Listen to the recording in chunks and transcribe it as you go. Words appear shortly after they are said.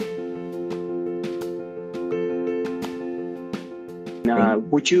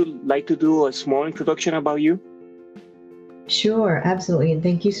would you like to do a small introduction about you? Sure, absolutely. And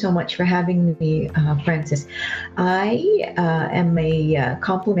thank you so much for having me, Francis. I am a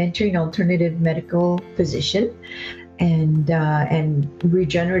complementary and alternative medical physician, and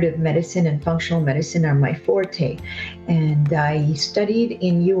regenerative medicine and functional medicine are my forte. And I studied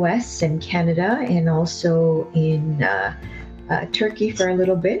in U.S. and Canada, and also in Turkey for a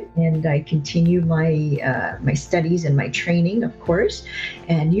little bit, and I continue my studies and my training, of course,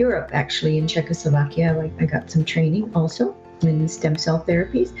 and Europe, actually, in Czechoslovakia. I got some training also in stem cell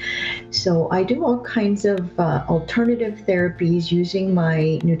therapies. So I do all kinds of alternative therapies using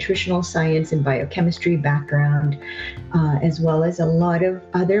my nutritional science and biochemistry background, as well as a lot of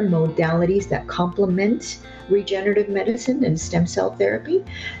other modalities that complement regenerative medicine and stem cell therapy.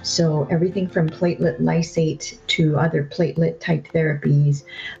 So everything from platelet lysate to other platelet type therapies,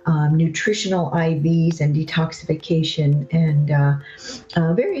 nutritional IVs and detoxification, and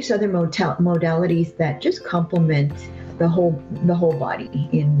various other modalities that just complement the whole body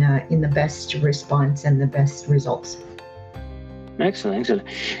in the best response and the best results. Excellent.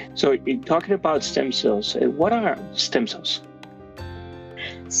 So you're talking about stem cells. What are stem cells?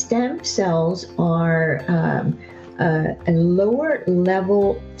 Stem cells are a lower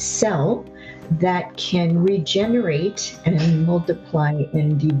level cell that can regenerate and multiply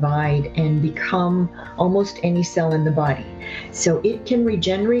and divide and become almost any cell in the body. So it can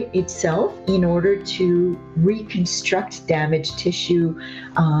regenerate itself in order to reconstruct damaged tissue,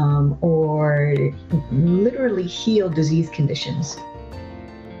 or literally heal disease conditions.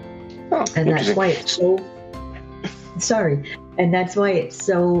 And that's why it's that's why it's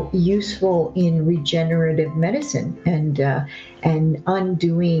so useful in regenerative medicine and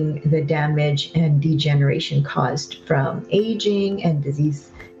undoing the damage and degeneration caused from aging and disease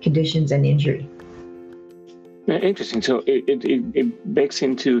conditions and injury. Interesting. So it begs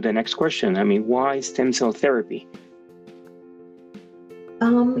into the next question. I mean, why stem cell therapy?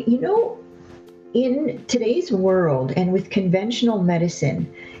 In today's world and with conventional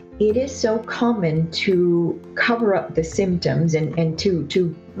medicine, it is so common to cover up the symptoms and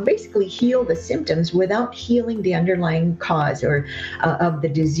to basically heal the symptoms without healing the underlying cause or of the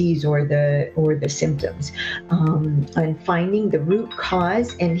disease or the symptoms. And finding the root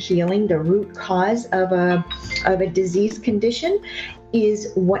cause and healing the root cause of a disease condition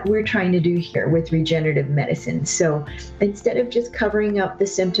is what we're trying to do here with regenerative medicine. So instead of just covering up the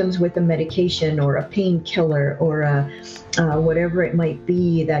symptoms with a medication or a painkiller or whatever it might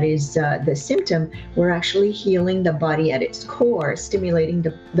be that is the symptom, we're actually healing the body at its core, stimulating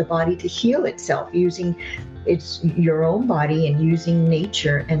the body to heal itself using your own body and using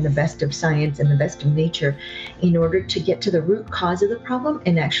nature and the best of science and the best of nature in order to get to the root cause of the problem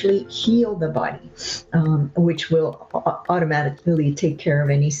and actually heal the body, which will automatically take care of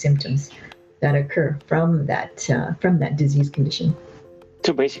any symptoms that occur from that disease condition.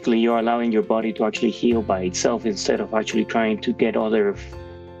 So basically, you're allowing your body to actually heal by itself instead of actually trying to get other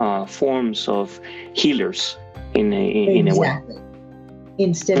forms of healers in a way.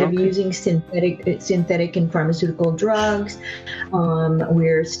 Instead of using synthetic and pharmaceutical drugs,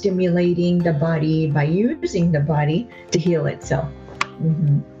 we're stimulating the body by using the body to heal itself.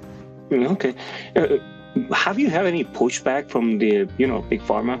 Mm-hmm. Okay. Have you had any pushback from the big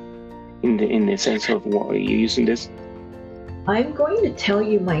pharma in the sense of why you're using this? I'm going to tell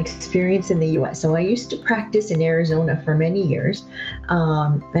you my experience in the U.S. So I used to practice in Arizona for many years,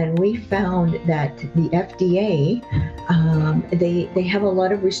 and we found that the FDA, they have a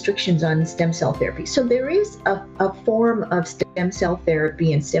lot of restrictions on stem cell therapy. So there is a form of stem cell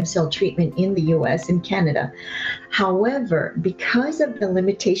therapy and stem cell treatment in the U.S. and Canada. However, because of the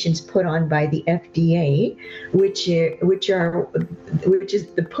limitations put on by the FDA, which is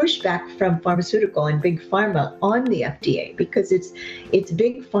the pushback from pharmaceutical and big pharma on the FDA, because it's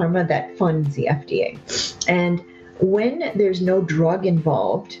big pharma that funds the FDA, and when there's no drug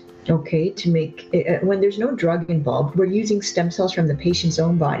involved, when there's no drug involved, we're using stem cells from the patient's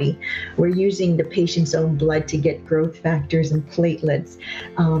own body. We're using the patient's own blood to get growth factors and platelets.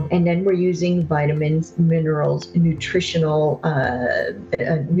 And then we're using vitamins, minerals, nutritional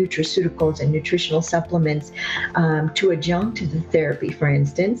nutraceuticals and nutritional supplements to adjunct to the therapy, for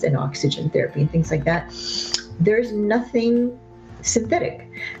instance, and oxygen therapy and things like that. There's nothing synthetic.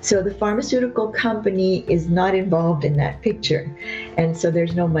 So the pharmaceutical company is not involved in that picture. And so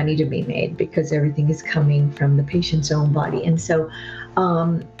there's no money to be made because everything is coming from the patient's own body. And so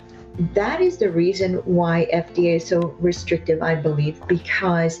that is the reason why FDA is so restrictive, I believe,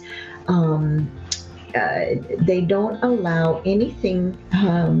 because they don't allow anything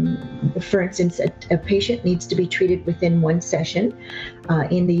For instance, a patient needs to be treated within one session.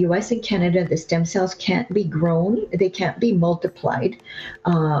 In the US and Canada, the stem cells can't be grown, they can't be multiplied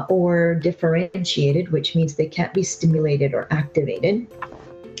or differentiated, which means they can't be stimulated or activated.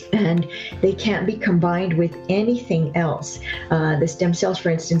 And they can't be combined with anything else. The stem cells, for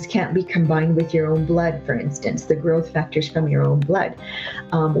instance, can't be combined with your own blood, for instance, the growth factors from your own blood,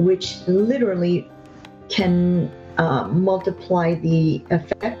 which literally can multiply the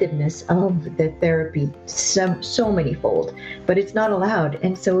effectiveness of the therapy so many-fold, but it's not allowed.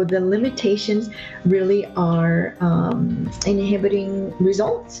 And so the limitations really are inhibiting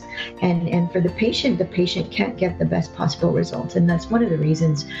results. And for the patient can't get the best possible results. And that's one of the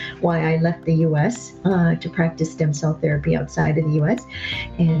reasons why I left the US to practice stem cell therapy outside of the US.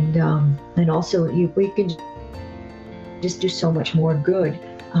 And also we can just do so much more good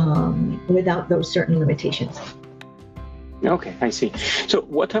without those certain limitations. Okay, I see. So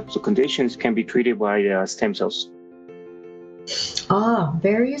what types of conditions can be treated by stem cells?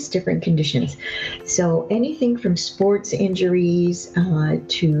 Various different conditions. So anything from sports injuries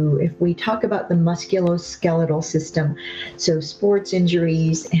to, if we talk about the musculoskeletal system, so sports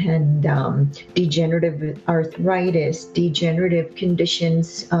injuries and degenerative arthritis, degenerative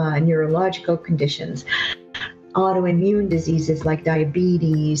conditions, neurological conditions, autoimmune diseases like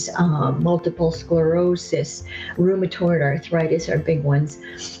diabetes, multiple sclerosis, rheumatoid arthritis are big ones.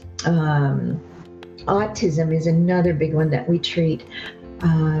 Autism is another big one that we treat.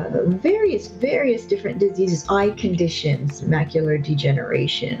 Various different diseases, eye conditions, macular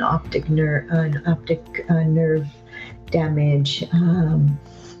degeneration, optic nerve damage,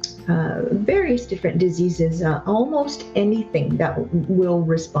 various different diseases, almost anything that will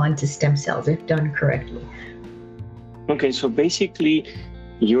respond to stem cells if done correctly. Okay, so basically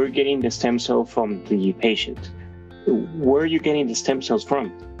you're getting the stem cell from the patient. Where are you getting the stem cells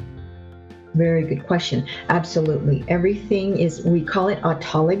from? Very good question. Absolutely. Everything is, we call it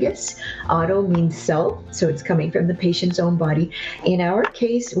autologous. Auto means self, so it's coming from the patient's own body. In our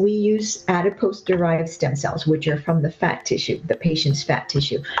case, we use adipose-derived stem cells, which are from the fat tissue, the patient's fat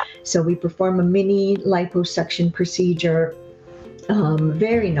tissue. So we perform a mini liposuction procedure.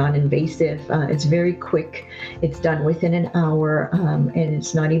 Very non-invasive. It's very quick. It's done within an hour, and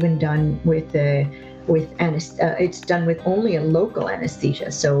it's not even done with it's done with only a local anesthesia.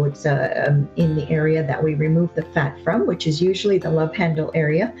 So it's in the area that we remove the fat from, which is usually the love handle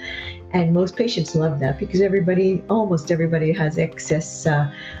area. And most patients love that because almost everybody has excess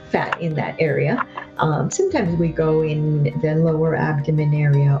fat in that area. Sometimes we go in the lower abdomen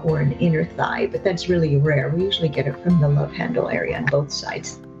area or an inner thigh, but that's really rare. We usually get it from the love handle area on both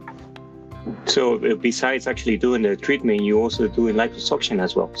sides. So besides actually doing the treatment, you also do liposuction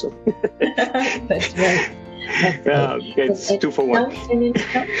as well. So that's right. It's two for one. And in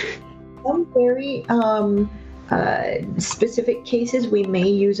some very specific cases, we may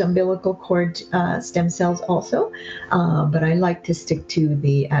use umbilical cord stem cells also, but I like to stick to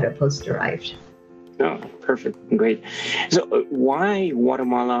the adipose-derived. Oh, perfect. Great. So why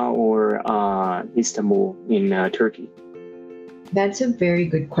Guatemala or Istanbul in Turkey? That's a very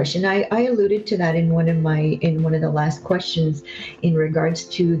good question. I alluded to that in one of the last questions in regards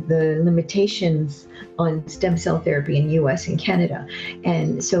to the limitations on stem cell therapy in US and Canada.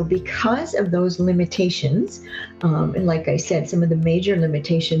 And so because of those limitations, and like I said, some of the major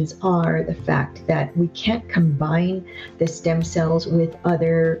limitations are the fact that we can't combine the stem cells with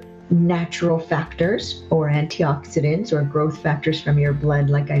other natural factors or antioxidants or growth factors from your blood,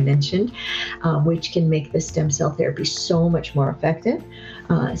 like I mentioned, which can make the stem cell therapy so much more effective.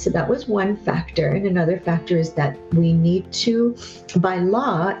 So that was one factor. And another factor is that we need to, by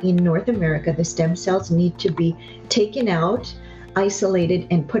law in North America, the stem cells need to be taken out, isolated,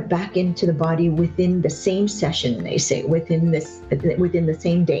 and put back into the body within the same session, they say, within the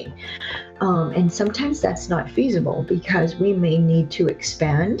same day. And sometimes that's not feasible because we may need to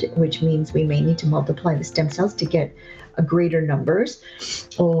expand, which means we may need to multiply the stem cells to get a greater numbers,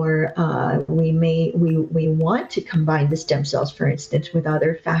 or we want to combine the stem cells, for instance, with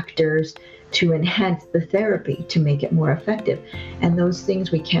other factors to enhance the therapy to make it more effective. And those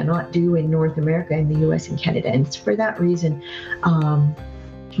things we cannot do in North America, in the US and Canada. And it's for that reason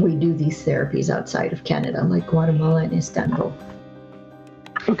we do these therapies outside of Canada, like Guatemala and Istanbul.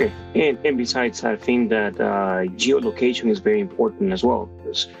 Okay, and besides, I think that geolocation is very important as well,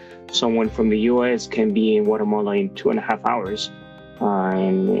 because someone from the US can be in Guatemala in 2.5 hours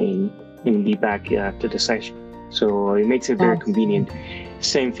and be back after the session. So it makes it very convenient.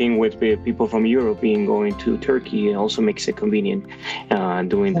 Same thing with people from Europe going to Turkey. It also makes it convenient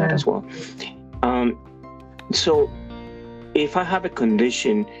doing that as well. So if I have a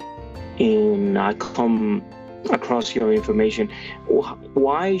condition, and I come across your information,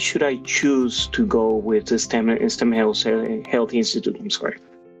 why should I choose to go with the STEM Health Institute? I'm sorry.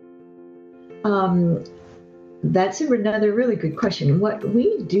 That's another really good question. What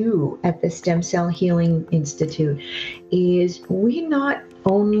we do at the Stem Cell Healing Institute is we not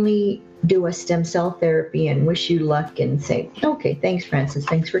only do a stem cell therapy and wish you luck and say, okay, thanks, Francis,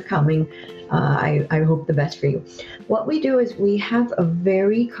 thanks for coming. I hope the best for you. What we do is we have a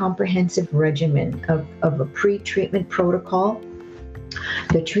very comprehensive regimen of a pre-treatment protocol,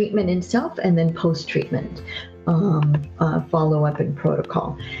 the treatment itself, and then post-treatment follow-up and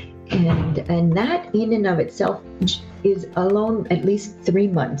protocol. And that in and of itself is alone at least 3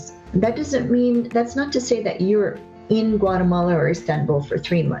 months. That doesn't mean, that's not to say that you're in Guatemala or Istanbul for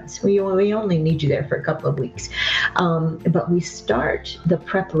 3 months. We only need you there for a couple of weeks. But we start the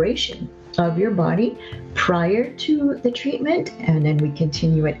preparation of your body prior to the treatment, and then we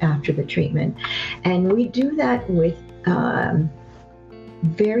continue it after the treatment. And we do that with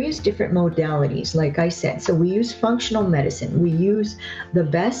various different modalities, like I said. So we use functional medicine. We use the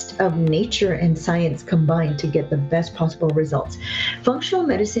best of nature and science combined to get the best possible results. Functional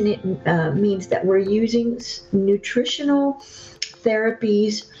medicine, it means that we're using nutritional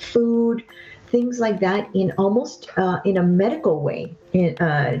therapies, food, things like that in almost in a medical way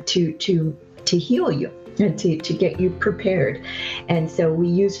to heal you and to get you prepared. And so we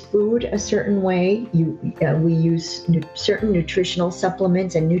use food a certain way. We use certain nutritional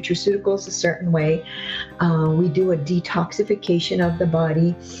supplements and nutraceuticals a certain way. We do a detoxification of the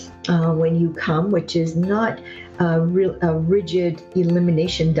body when you come, which is not a rigid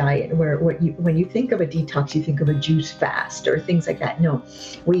elimination diet where when you think of a detox, you think of a juice fast or things like that. No,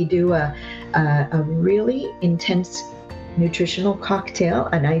 we do a really intense nutritional cocktail,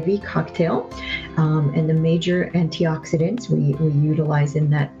 an IV cocktail, and the major antioxidants we utilize in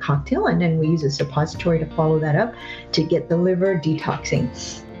that cocktail, and then we use a suppository to follow that up to get the liver detoxing.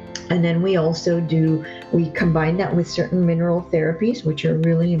 And then we also we combine that with certain mineral therapies, which are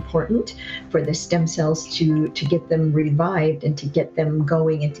really important for the stem cells to get them revived and to get them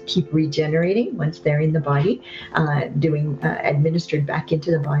going and to keep regenerating once they're in the body, administered back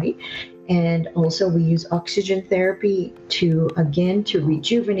into the body. And also we use oxygen therapy to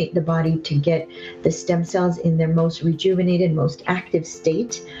rejuvenate the body, to get the stem cells in their most rejuvenated, most active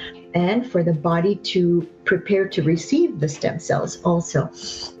state, and for the body to prepare to receive the stem cells also.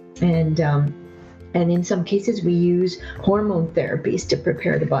 And in some cases, we use hormone therapies to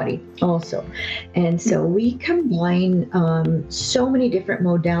prepare the body also. And so we combine so many different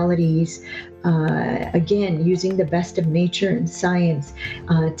modalities, again, using the best of nature and science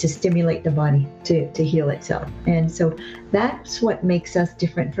to stimulate the body to heal itself. And so that's what makes us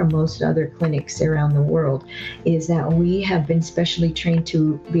different from most other clinics around the world, is that we have been specially trained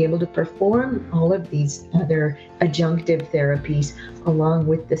to be able to perform all of these other adjunctive therapies along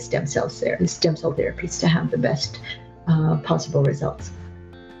with the stem cell therapies to have the best possible results.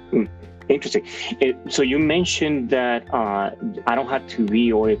 Interesting. So you mentioned that I don't have to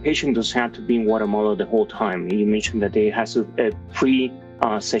be, or a patient doesn't have to be in Guatemala the whole time. You mentioned that they have a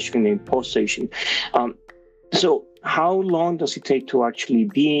pre-session and post-session. So how long does it take to actually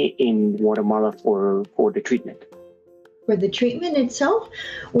be in Guatemala for the treatment? For the treatment itself,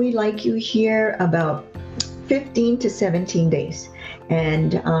 we like you here about 15 to 17 days.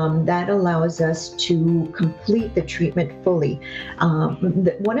 And that allows us to complete the treatment fully.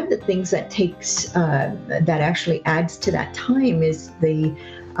 One of the things that that actually adds to that time is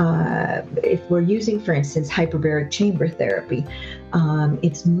if we're using, for instance, hyperbaric chamber therapy,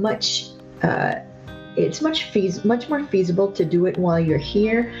 it's much more feasible to do it while you're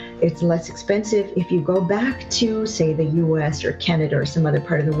here. It's less expensive. If you go back to, say, the US or Canada or some other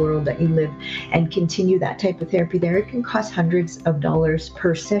part of the world that you live and continue that type of therapy there, it can cost hundreds of dollars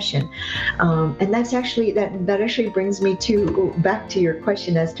per session. And that's actually, that actually brings me back to your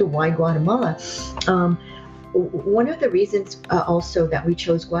question as to why Guatemala. One of the reasons also that we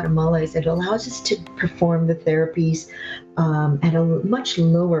chose Guatemala is it allows us to perform the therapies at a much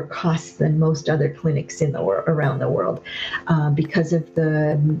lower cost than most other clinics around the world because of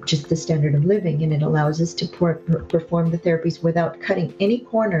just the standard of living, and it allows us to perform the therapies without cutting any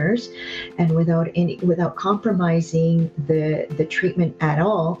corners and without compromising the treatment at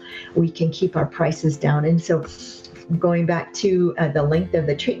all. We can keep our prices down. And so going back to the length of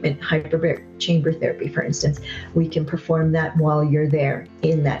the treatment, hyperbaric chamber therapy, for instance, we can perform that while you're there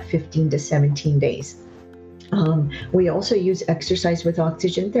in that 15 to 17 days. We also use exercise with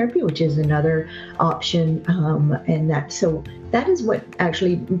oxygen therapy, which is another option, and that so that is what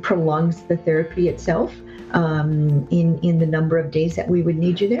actually prolongs the therapy itself. In the number of days that we would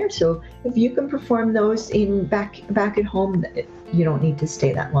need you there. So if you can perform those in back at home, you don't need to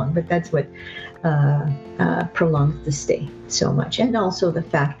stay that long. But that's what prolongs the stay so much. And also the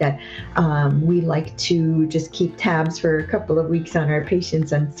fact that we like to just keep tabs for a couple of weeks on our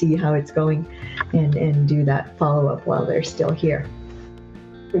patients and see how it's going, and do that follow-up while they're still here.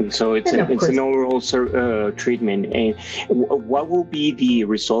 So it's an overall treatment. And what will be the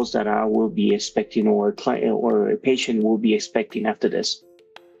results that I will be expecting, or a client or a patient will be expecting after this?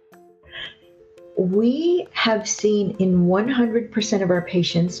 We have seen in 100% of our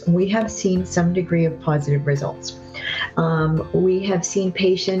patients, we have seen some degree of positive results. We have seen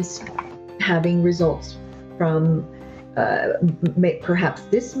patients having results from perhaps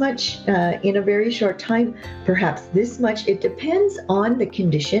this much in a very short time, perhaps this much. It depends on the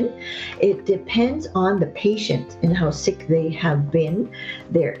condition. It depends on the patient and how sick they have been,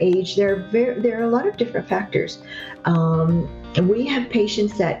 their age. There are a lot of different factors. And we have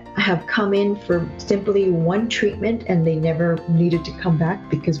patients that have come in for simply one treatment and they never needed to come back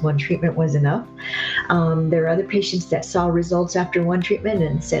because one treatment was enough. There are other patients that saw results after one treatment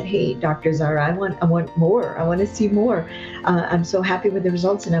and said, "Hey, Dr. Zara, I want more. I want to see more. I'm so happy with the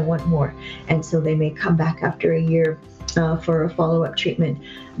results and I want more." And so they may come back after a year for a follow-up treatment.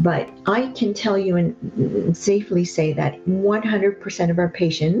 But I can tell you and safely say that 100% of our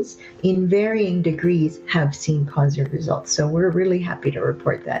patients in varying degrees have seen positive results. So we're really happy to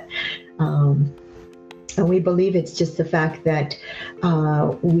report that. And we believe it's just the fact that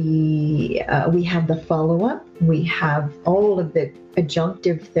we have the follow-up, we have all of the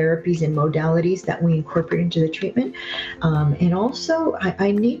adjunctive therapies and modalities that we incorporate into the treatment. And also,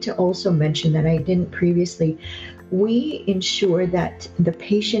 I need to also mention that I didn't previously, we ensure that the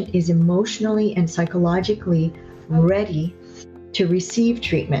patient is emotionally and psychologically ready to receive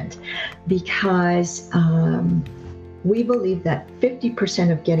treatment, because we believe that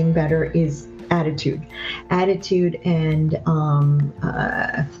 50% of getting better is attitude and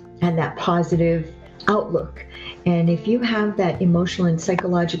that positive outlook. And if you have that emotional and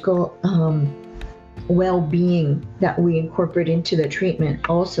psychological well-being that we incorporate into the treatment,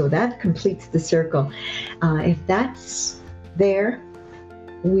 also that completes the circle. If that's there,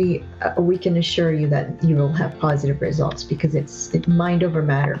 we can assure you that you will have positive results, because it's mind over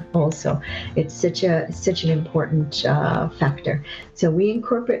matter. Also, it's such an important factor. So we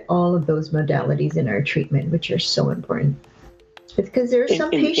incorporate all of those modalities in our treatment, which are so important. Because there are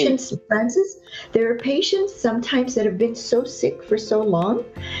some patients, Francis, there are patients sometimes that have been so sick for so long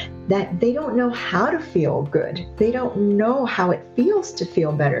that they don't know how to feel good. They don't know how it feels to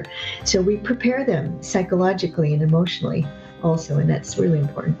feel better. So we prepare them psychologically and emotionally also, and that's really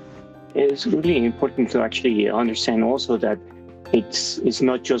important. It's really important to actually understand also that it's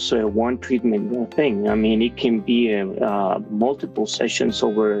not just a one treatment thing. I mean, it can be multiple sessions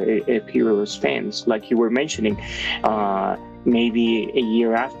over a period of spans, like you were mentioning. Maybe a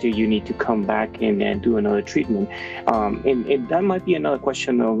year after, you need to come back and do another treatment. And that might be another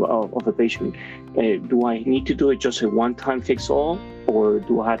question of a patient. Do I need to do it just a one-time fix-all, or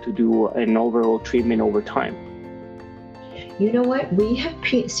do I have to do an overall treatment over time? You know what? We have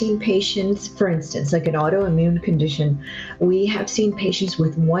seen patients, for instance, like an autoimmune condition, we have seen patients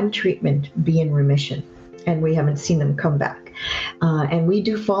with one treatment be in remission, and we haven't seen them come back. And we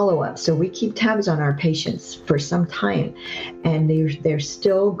do follow-up, so we keep tabs on our patients for some time, and they're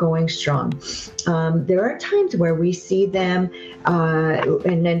still going strong. There are times where we see them,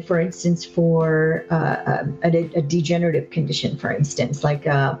 and then, for instance, for a degenerative condition, for instance, like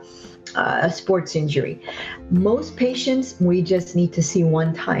a sports injury. Most patients, we just need to see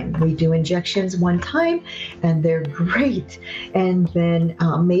one time. We do injections one time, and they're great. And then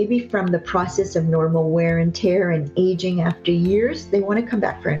maybe from the process of normal wear and tear and aging after years, they want to come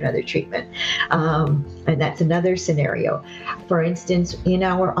back for another treatment. And that's another scenario. For instance, in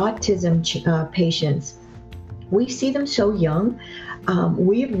our autism patients, we see them so young.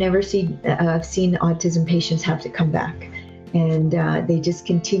 We've never seen autism patients have to come back. And they just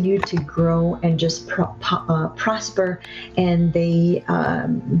continue to grow and just prosper, and they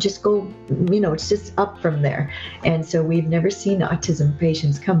just go, it's just up from there. And so we've never seen autism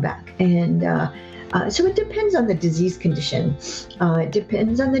patients come back. And so it depends on the disease condition. It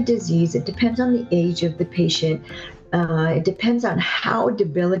depends on the disease. It depends on the age of the patient. It depends on how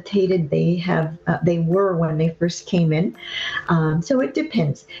debilitated they were when they first came in. So it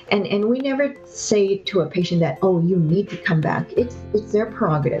depends, and we never say to a patient that, oh, you need to come back. It's their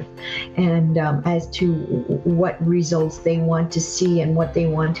prerogative, and as to what results they want to see and what they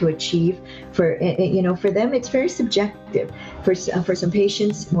want to achieve. For them, it's very subjective. For some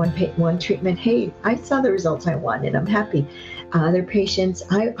patients, one treatment, hey, I saw the results I want and I'm happy. Other patients,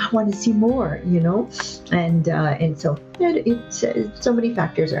 I want to see more, and so it's so many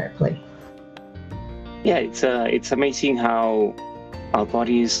factors are at play. Yeah, it's amazing how our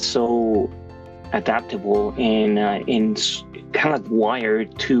body is so adaptable and kind of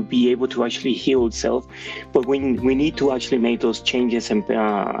wired to be able to actually heal itself, but we need to actually make those changes and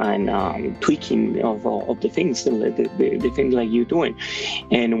tweaking of the things, the things like you're doing.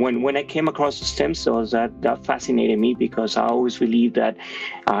 And when I came across the stem cells, that fascinated me, because I always believed that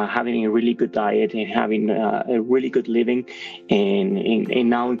having a really good diet and having a really good living and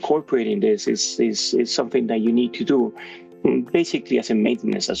now incorporating this is something that you need to do, basically as a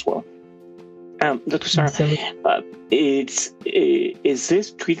maintenance as well. Dr. Sarah, is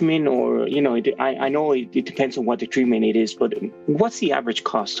this treatment, or I know it depends on what the treatment it is, but what's the average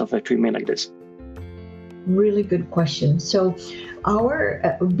cost of a treatment like this? Really good question. So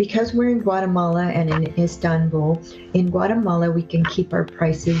because we're in Guatemala and in Istanbul, in Guatemala we can keep our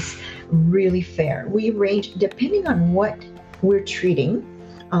prices really fair. We range depending on what we're treating.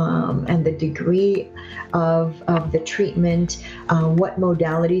 And the degree of the treatment, what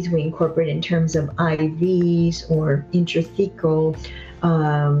modalities we incorporate in terms of IVs or intrathecal,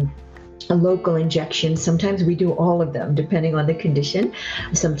 local injections. Sometimes we do all of them depending on the condition.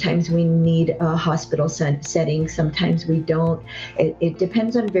 Sometimes we need a hospital setting, sometimes we don't. It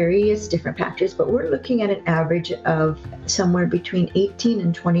depends on various different factors, but we're looking at an average of somewhere between $18,000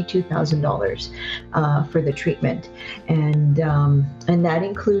 and $22,000 for the treatment, and that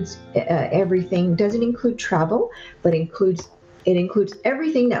includes everything. Doesn't include travel, but it includes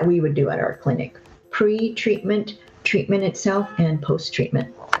everything that we would do at our clinic: pre-treatment, treatment itself, and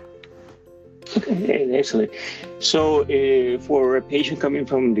post-treatment. Okay, excellent. So for a patient coming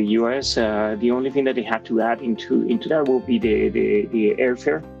from the U.S., the only thing that they have to add into that will be the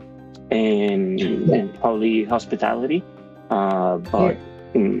airfare and probably hospitality. But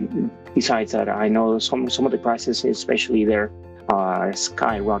besides that, I know some of the prices, especially there,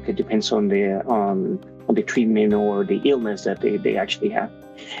 skyrocket. Depends on the treatment or the illness that they actually have.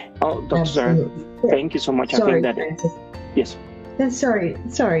 Oh, Dr. Sarah, thank you so much. Sorry, I think that yes. Sorry.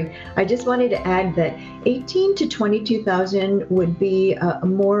 I just wanted to add that 18 to 22,000 would be a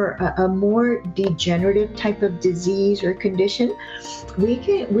more degenerative type of disease or condition.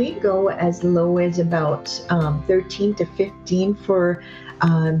 We go as low as about 13 to 15 for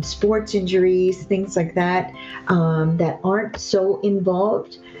sports injuries, things like that, that aren't so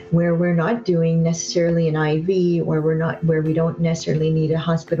involved, where we're not doing necessarily an IV, where we don't necessarily need a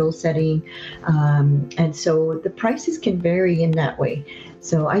hospital setting, and so the prices can vary in that way.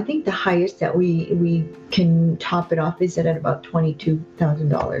 So I think the highest that we can top it off is at about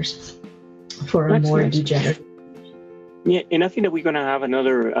 $22,000 for a more degenerative. Yeah, and I think that we're gonna have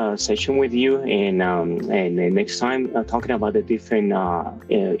another session with you, and next time talking about the different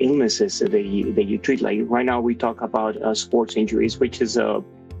illnesses that you treat. Like right now, we talk about sports injuries, which is a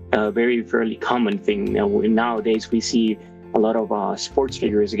very fairly common thing. Nowadays, we see a lot of sports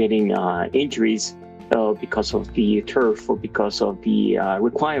figures getting injuries because of the turf or because of the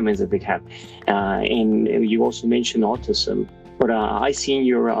requirements that they have. And you also mentioned autism, but I see in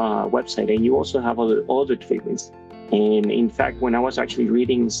your website, and you also have other treatments. And in fact, when I was actually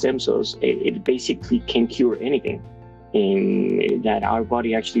reading stem cells, it basically can cure anything, and that our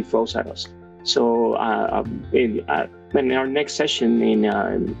body actually throws at us. So in our next session,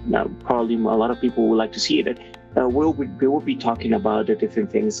 probably a lot of people would like to see it. We will be talking about the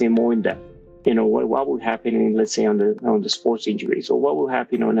different things in more in depth. What will happen, let's say, on the sports injuries, or what will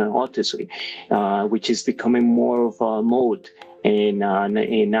happen on autism, which is becoming more of a mode, and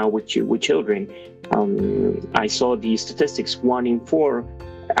now with children. I saw the statistics: 1 in 4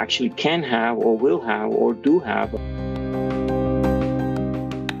 actually can have, or will have, or do have